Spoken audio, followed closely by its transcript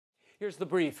Here's the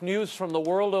brief. News from the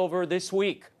world over this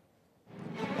week.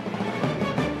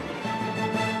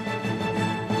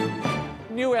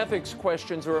 New ethics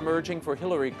questions are emerging for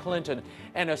Hillary Clinton.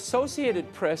 An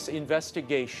Associated Press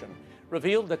investigation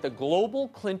revealed that the Global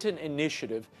Clinton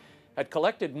Initiative had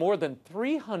collected more than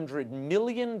 $300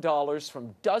 million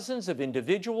from dozens of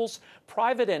individuals,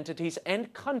 private entities,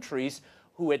 and countries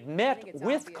who had met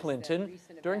with Clinton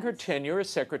during her tenure as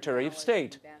Secretary of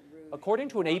State. According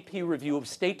to an AP review of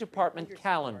State Department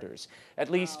calendars, at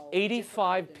least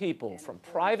 85 people from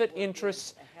private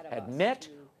interests had met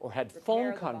or had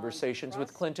phone conversations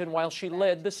with Clinton while she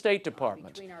led the State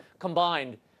Department.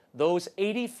 Combined, those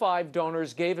 85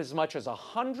 donors gave as much as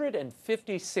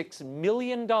 $156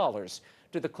 million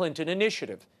to the Clinton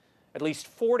Initiative. At least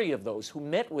 40 of those who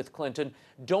met with Clinton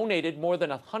donated more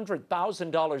than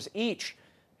 $100,000 each,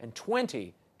 and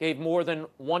 20 gave more than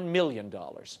 $1 million.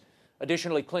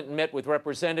 Additionally, Clinton met with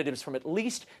representatives from at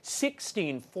least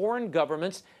 16 foreign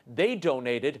governments. They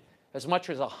donated as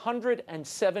much as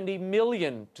 $170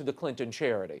 million to the Clinton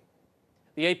charity.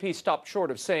 The AP stopped short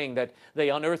of saying that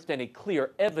they unearthed any clear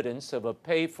evidence of a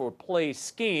pay-for-play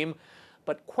scheme,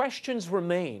 but questions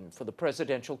remain for the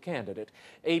presidential candidate.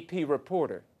 AP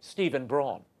reporter Stephen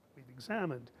Braun. We've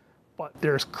examined, but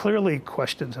there's clearly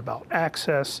questions about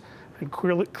access and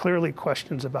clearly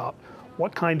questions about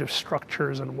what kind of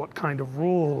structures and what kind of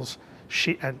rules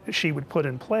she would put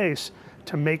in place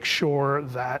to make sure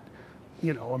that,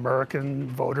 you know, American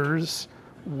voters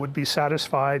would be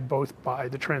satisfied both by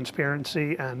the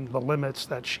transparency and the limits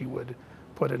that she would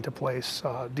put into place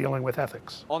dealing with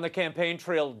ethics. On the campaign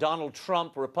trail, Donald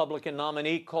Trump, Republican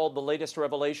nominee, called the latest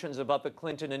revelations about the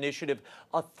Clinton Initiative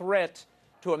a threat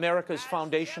to America's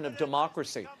foundation of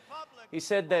democracy. He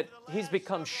said that he's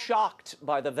become shocked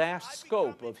by the vast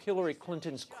scope of Hillary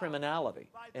Clinton's criminality,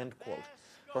 end quote.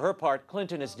 For her part,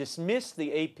 Clinton has dismissed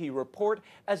the AP report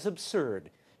as absurd.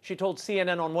 She told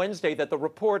CNN on Wednesday that the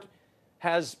report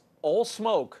has all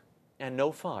smoke and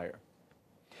no fire.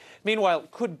 Meanwhile,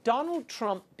 could Donald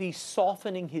Trump be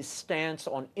softening his stance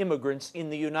on immigrants in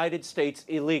the United States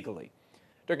illegally?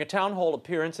 During a town hall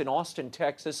appearance in Austin,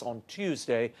 Texas on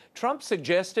Tuesday, Trump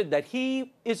suggested that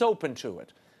he is open to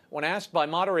it. When asked by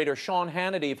moderator Sean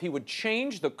Hannity if he would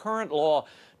change the current law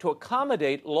to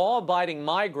accommodate law-abiding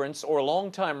migrants or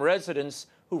longtime residents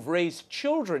who've raised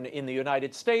children in the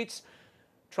United States,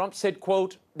 Trump said,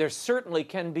 quote, "There certainly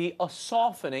can be a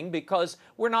softening because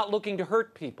we're not looking to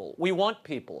hurt people. We want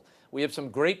people. We have some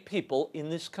great people in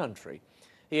this country."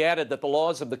 He added that the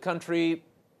laws of the country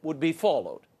would be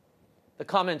followed. The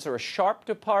comments are a sharp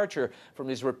departure from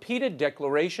his repeated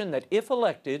declaration that if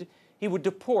elected, he would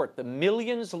deport the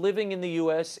millions living in the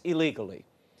U.S. illegally.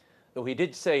 Though he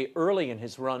did say early in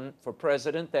his run for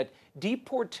president that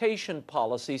deportation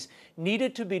policies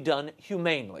needed to be done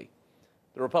humanely.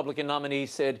 The Republican nominee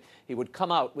said he would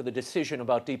come out with a decision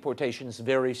about deportations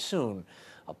very soon.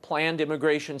 A planned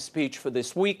immigration speech for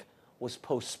this week was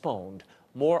postponed.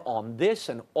 More on this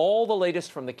and all the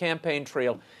latest from the campaign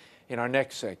trail in our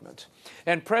next segment.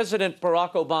 And President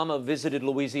Barack Obama visited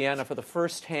Louisiana for the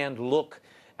first-hand look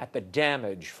at the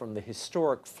damage from the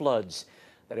historic floods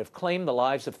that have claimed the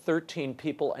lives of 13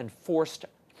 people and forced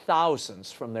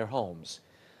thousands from their homes.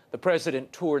 The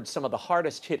president toured some of the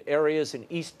hardest-hit areas in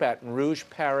East Baton Rouge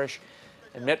Parish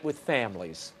and met with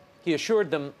families. He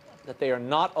assured them that they are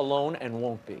not alone and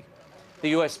won't be. The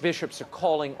U.S. bishops are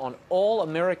calling on all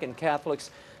American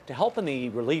Catholics to help in the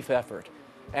relief effort,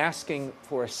 asking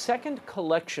for a second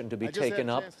collection to be taken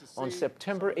up on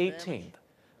September 18th.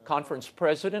 Conference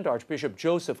President Archbishop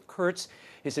Joseph Kurtz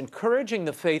is encouraging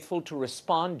the faithful to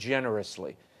respond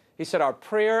generously. He said our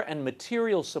prayer and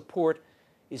material support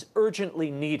is urgently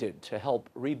needed to help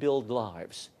rebuild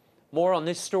lives. More on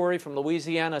this story from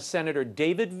Louisiana Senator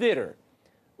David Vitter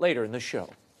later in the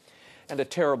show. And a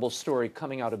terrible story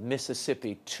coming out of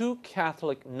Mississippi. 2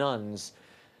 Catholic nuns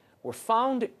were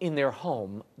found in their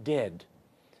home dead.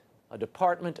 A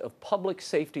Department of Public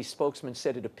Safety spokesman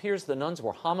said it appears the nuns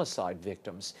were homicide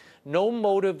victims. No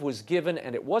motive was given,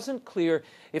 and it wasn't clear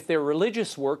if their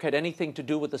religious work had anything to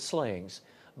do with the slayings.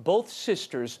 Both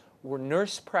sisters were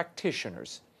nurse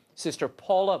practitioners. Sister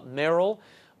Paula Merrill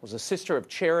was a Sister of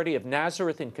Charity of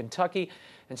Nazareth in Kentucky,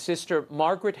 and Sister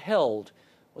Margaret Held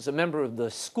was a member of the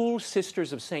School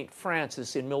Sisters of St.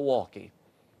 Francis in Milwaukee.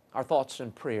 Our thoughts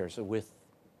and prayers are with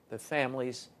the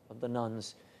families of the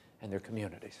nuns and their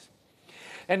communities.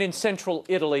 And in central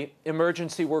Italy,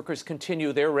 emergency workers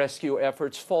continue their rescue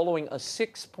efforts following a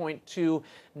 6.2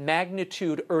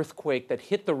 magnitude earthquake that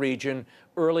hit the region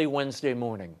early Wednesday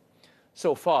morning.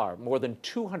 So far, more than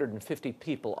 250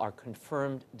 people are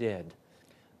confirmed dead.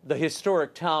 The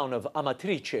historic town of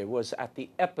Amatrice was at the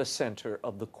epicenter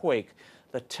of the quake.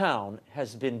 The town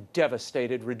has been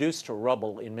devastated, reduced to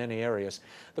rubble in many areas.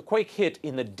 The quake hit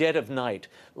in the dead of night.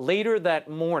 Later that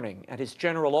morning, at his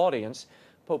general audience,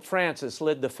 Pope Francis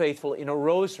led the faithful in a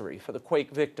rosary for the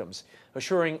quake victims,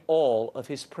 assuring all of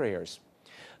his prayers.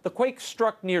 The quake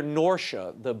struck near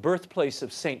Norcia, the birthplace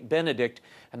of St. Benedict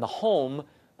and the home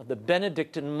of the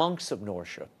Benedictine Monks of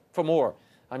Norcia. For more,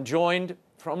 I'm joined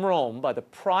from Rome by the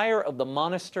prior of the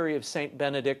monastery of St.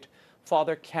 Benedict,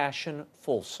 Father Cassian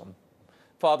Folsom.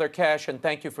 Father Cassian,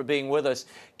 thank you for being with us.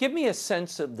 Give me a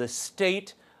sense of the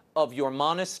state of your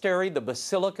monastery, the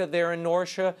basilica there in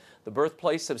Norcia, the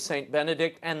birthplace of St.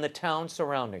 Benedict, and the town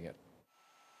surrounding it.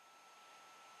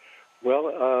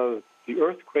 Well, the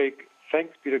earthquake,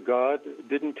 thanks be to God,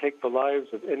 didn't take the lives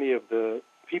of any of the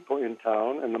people in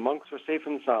town, and the monks are safe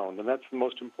and sound, and that's the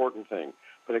most important thing.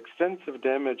 But extensive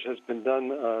damage has been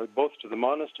done both to the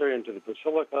monastery and to the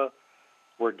basilica.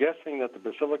 We're guessing that the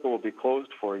basilica will be closed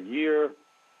for a year.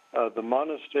 The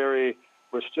monastery,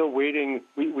 we're still waiting.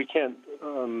 We can't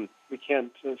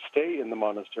stay in the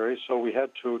monastery, so we had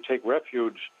to take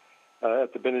refuge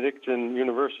at the Benedictine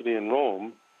University in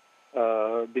Rome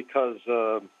because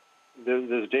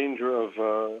there's danger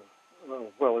of,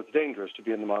 well, it's dangerous to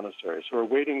be in the monastery. So we're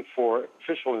waiting for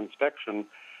official inspection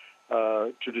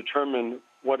to determine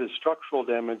what is structural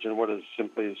damage and what is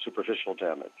simply superficial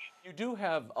damage. You do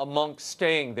have a monk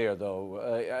staying there, though,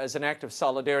 as an act of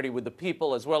solidarity with the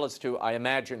people, as well as to, I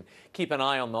imagine, keep an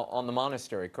eye on the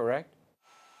monastery, correct?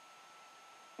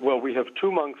 Well, we have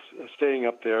two monks staying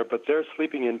up there, but they're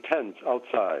sleeping in tents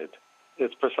outside.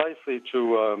 It's precisely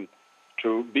to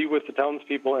be with the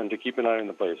townspeople and to keep an eye on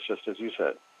the place, just as you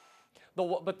said.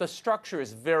 But the structure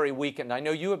is very weakened. I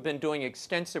know you have been doing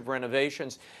extensive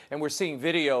renovations, and we're seeing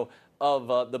video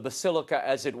of the basilica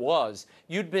as it was.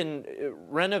 You'd been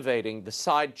renovating the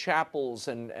side chapels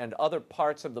and other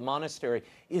parts of the monastery.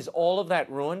 Is all of that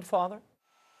ruined, Father?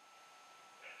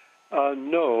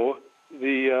 No.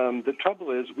 The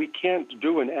trouble is we can't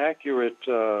do an accurate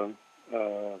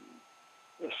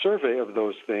survey of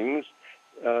those things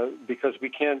because we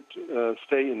can't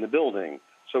stay in the building.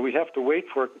 So we have to wait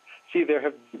for... See, there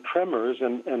have been tremors,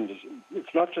 and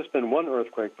it's not just been one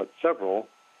earthquake, but several,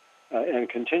 and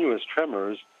continuous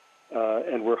tremors,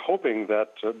 and we're hoping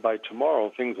that by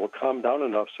tomorrow things will calm down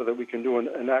enough so that we can do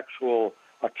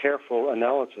a careful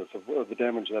analysis of the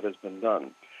damage that has been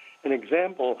done. An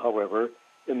example, however,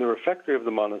 in the refectory of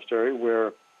the monastery,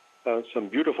 where some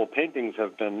beautiful paintings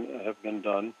have been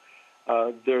done,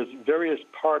 there's various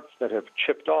parts that have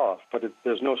chipped off, but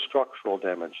there's no structural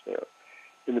damage there.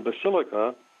 In the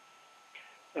basilica,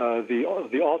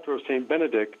 the altar of St.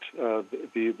 Benedict,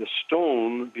 the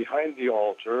stone behind the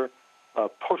altar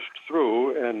pushed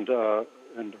through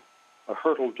and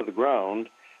hurtled to the ground,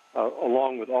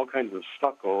 along with all kinds of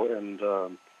stucco, and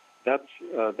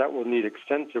that will need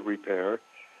extensive repair.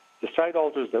 The side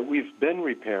altars that we've been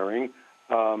repairing,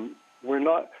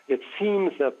 it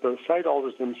seems that the side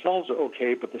altars themselves are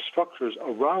okay, but the structures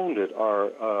around it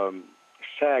are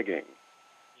sagging.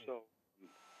 So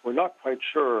we're not quite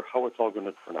sure how it's all going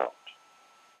to turn out.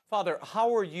 Father,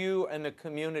 how are you and the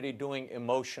community doing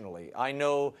emotionally? I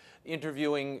know,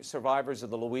 interviewing survivors of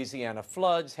the Louisiana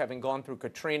floods, having gone through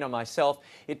Katrina myself,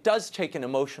 it does take an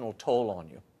emotional toll on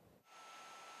you.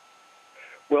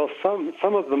 Well,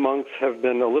 some of the monks have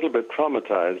been a little bit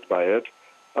traumatized by it.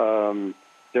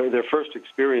 Their first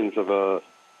experience of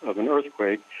an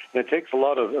earthquake, and it takes a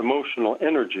lot of emotional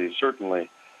energy,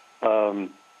 certainly.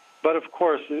 But of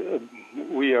course,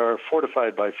 we are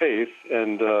fortified by faith,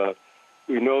 and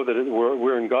we know that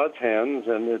we're in God's hands,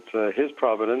 and it's His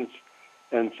providence,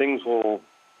 and things will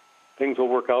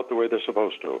work out the way they're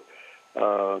supposed to.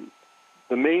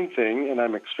 The main thing, and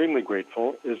I'm extremely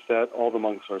grateful, is that all the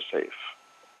monks are safe.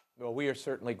 Well, we are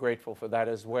certainly grateful for that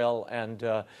as well. And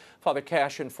Father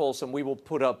Cassian Folsom, we will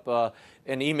put up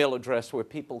an email address where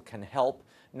people can help.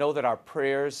 Know that our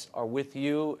prayers are with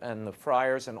you and the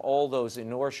friars and all those in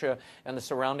Norcia and the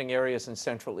surrounding areas in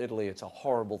central Italy. It's a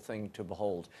horrible thing to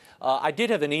behold. I did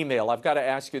have an email. I've got to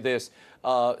ask you this.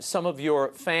 Some of your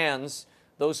fans,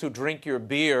 those who drink your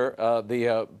beer,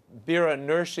 the Birra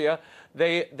Norcia,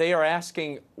 they are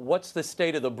asking, what's the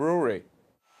state of the brewery?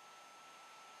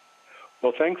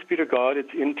 Well, thanks be to God,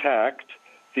 it's intact.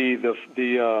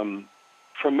 The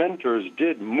fermenters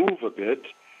did move a bit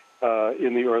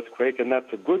in the earthquake, and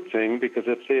that's a good thing, because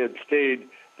if they had stayed,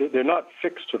 they're not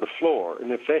fixed to the floor,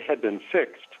 and if they had been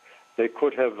fixed, they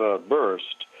could have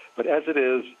burst. But as it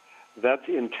is, that's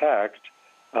intact,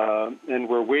 and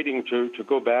we're waiting to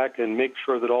go back and make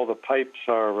sure that all the pipes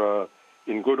are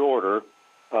in good order.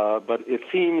 But it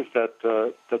seems that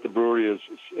the brewery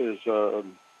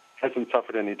hasn't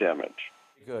suffered any damage.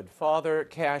 Good. Father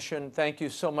Cassian, thank you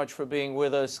so much for being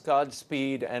with us.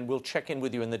 Godspeed, and we'll check in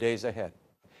with you in the days ahead.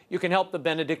 You can help the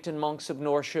Benedictine Monks of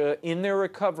Norcia in their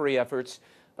recovery efforts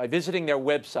by visiting their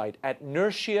website at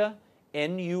Norcia,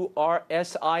 NURSIA.org.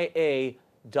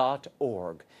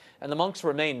 And the monks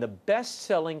remain the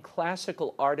best-selling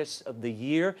classical artists of the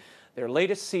year. Their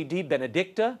latest CD,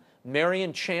 Benedicta,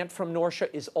 Marian Chant from Norcia,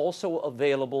 is also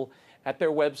available at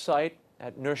their website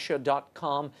at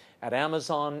norcia.com, at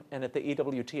Amazon, and at the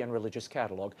EWTN Religious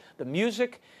Catalog. The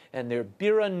music and their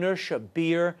Bira Norcia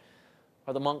beer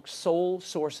are the monks' sole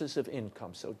sources of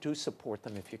income, so do support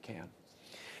them if you can.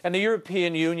 And the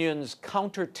European Union's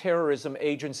counterterrorism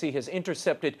agency has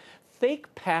intercepted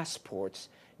fake passports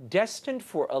destined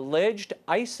for alleged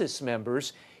ISIS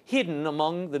members hidden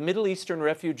among the Middle Eastern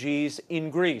refugees in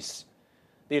Greece.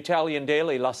 The Italian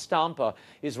daily La Stampa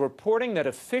is reporting that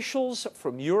officials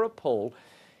from Europol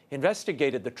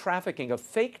investigated the trafficking of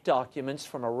fake documents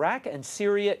from Iraq and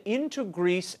Syria into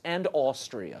Greece and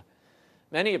Austria.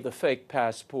 Many of the fake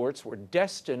passports were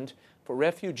destined for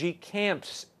refugee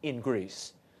camps in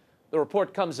Greece. The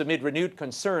report comes amid renewed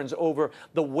concerns over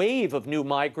the wave of new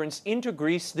migrants into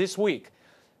Greece this week.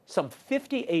 Some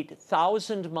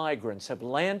 58,000 migrants have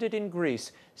landed in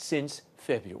Greece since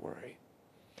February.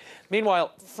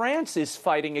 Meanwhile, France is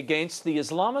fighting against the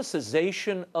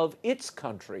Islamicization of its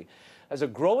country, as a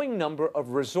growing number of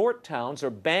resort towns are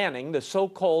banning the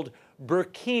so-called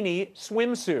burkini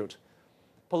swimsuit.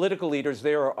 Political leaders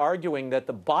there are arguing that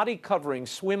the body-covering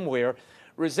swimwear,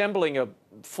 resembling a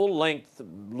full-length,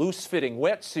 loose-fitting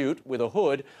wetsuit with a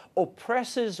hood,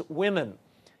 oppresses women,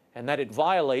 and that it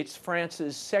violates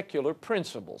France's secular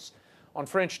principles. On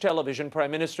French television,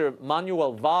 Prime Minister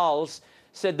Manuel Valls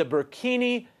said the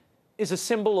burkini is a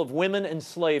symbol of women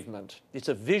enslavement. It's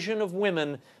a vision of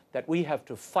women that we have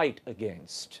to fight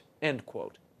against, end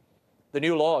quote. The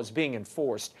new law is being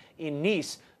enforced. In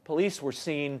Nice, police were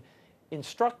seen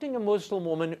instructing a Muslim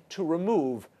woman to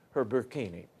remove her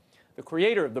burkini. The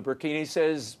creator of the burkini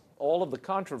says all of the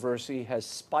controversy has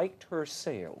spiked her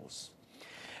sales.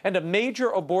 And a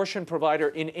major abortion provider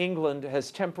in England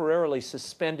has temporarily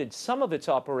suspended some of its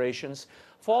operations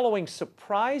following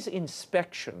surprise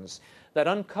inspections that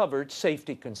uncovered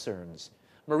safety concerns.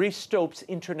 Marie Stopes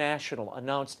International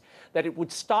announced that it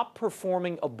would stop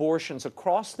performing abortions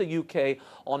across the UK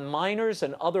on minors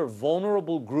and other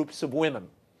vulnerable groups of women.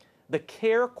 The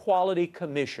Care Quality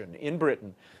Commission in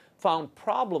Britain found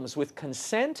problems with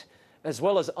consent as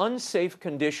well as unsafe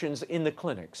conditions in the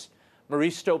clinics. Marie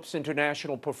Stopes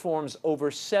International performs over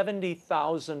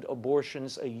 70,000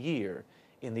 abortions a year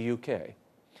in the UK.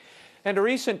 And a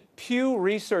recent Pew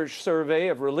Research survey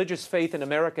of religious faith in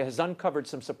America has uncovered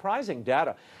some surprising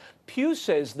data. Pew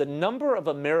says the number of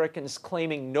Americans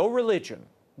claiming no religion,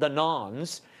 the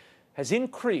nones, has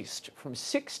increased from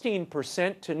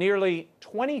 16% to nearly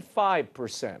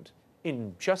 25%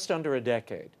 in just under a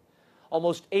decade.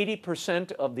 Almost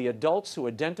 80% of the adults who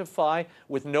identify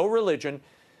with no religion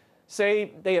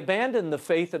say they abandoned the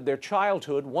faith of their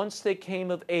childhood once they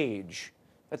came of age.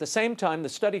 At the same time, the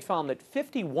study found that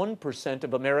 51%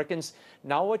 of Americans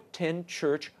now attend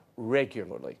church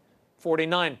regularly.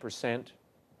 49%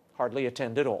 hardly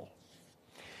attend at all.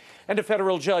 And a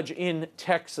federal judge in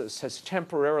Texas has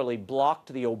temporarily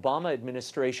blocked the Obama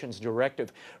administration's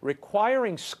directive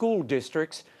requiring school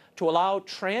districts to allow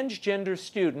transgender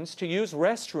students to use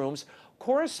restrooms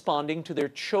corresponding to their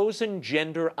chosen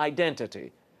gender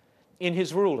identity. In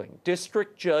his ruling,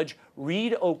 District Judge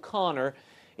Reed O'Connor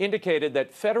indicated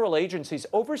that federal agencies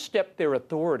overstepped their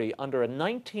authority under a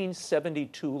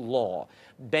 1972 law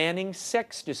banning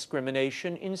sex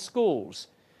discrimination in schools.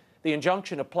 The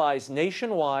injunction applies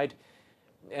nationwide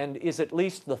and is at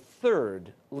least the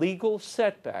third legal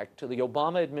setback to the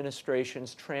Obama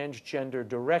administration's transgender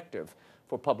directive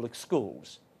for public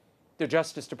schools. The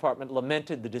Justice Department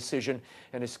lamented the decision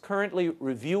and is currently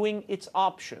reviewing its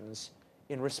options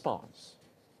in response.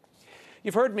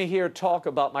 You've heard me here talk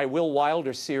about my Will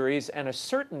Wilder series and a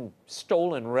certain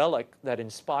stolen relic that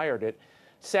inspired it.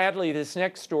 Sadly, this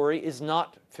next story is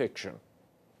not fiction.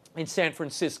 In San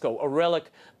Francisco, a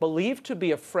relic believed to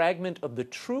be a fragment of the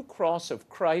true cross of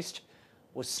Christ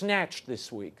was snatched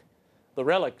this week. The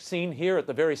relic, seen here at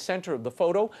the very center of the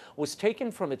photo, was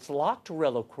taken from its locked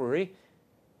reliquary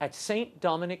at St.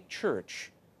 Dominic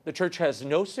Church. The church has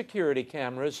no security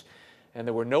cameras, and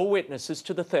there were no witnesses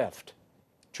to the theft.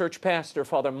 Church pastor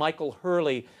Father Michael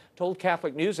Hurley told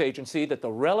Catholic News Agency that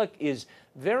the relic is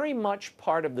very much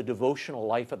part of the devotional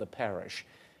life of the parish,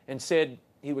 and said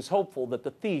he was hopeful that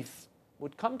the thief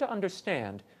would come to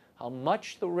understand how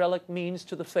much the relic means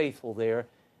to the faithful there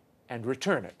and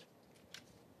return it.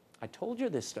 I told you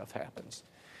this stuff happens.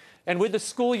 And with the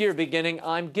school year beginning,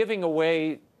 I'm giving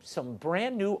away some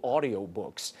brand new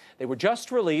audiobooks. They were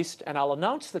just released, and I'll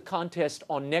announce the contest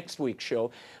on next week's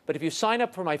show. But if you sign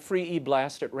up for my free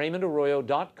e-blast at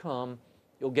RaymondArroyo.com,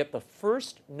 you'll get the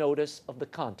first notice of the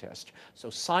contest. So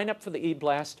sign up for the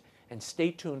e-blast and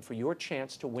stay tuned for your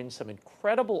chance to win some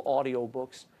incredible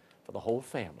audiobooks for the whole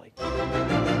family.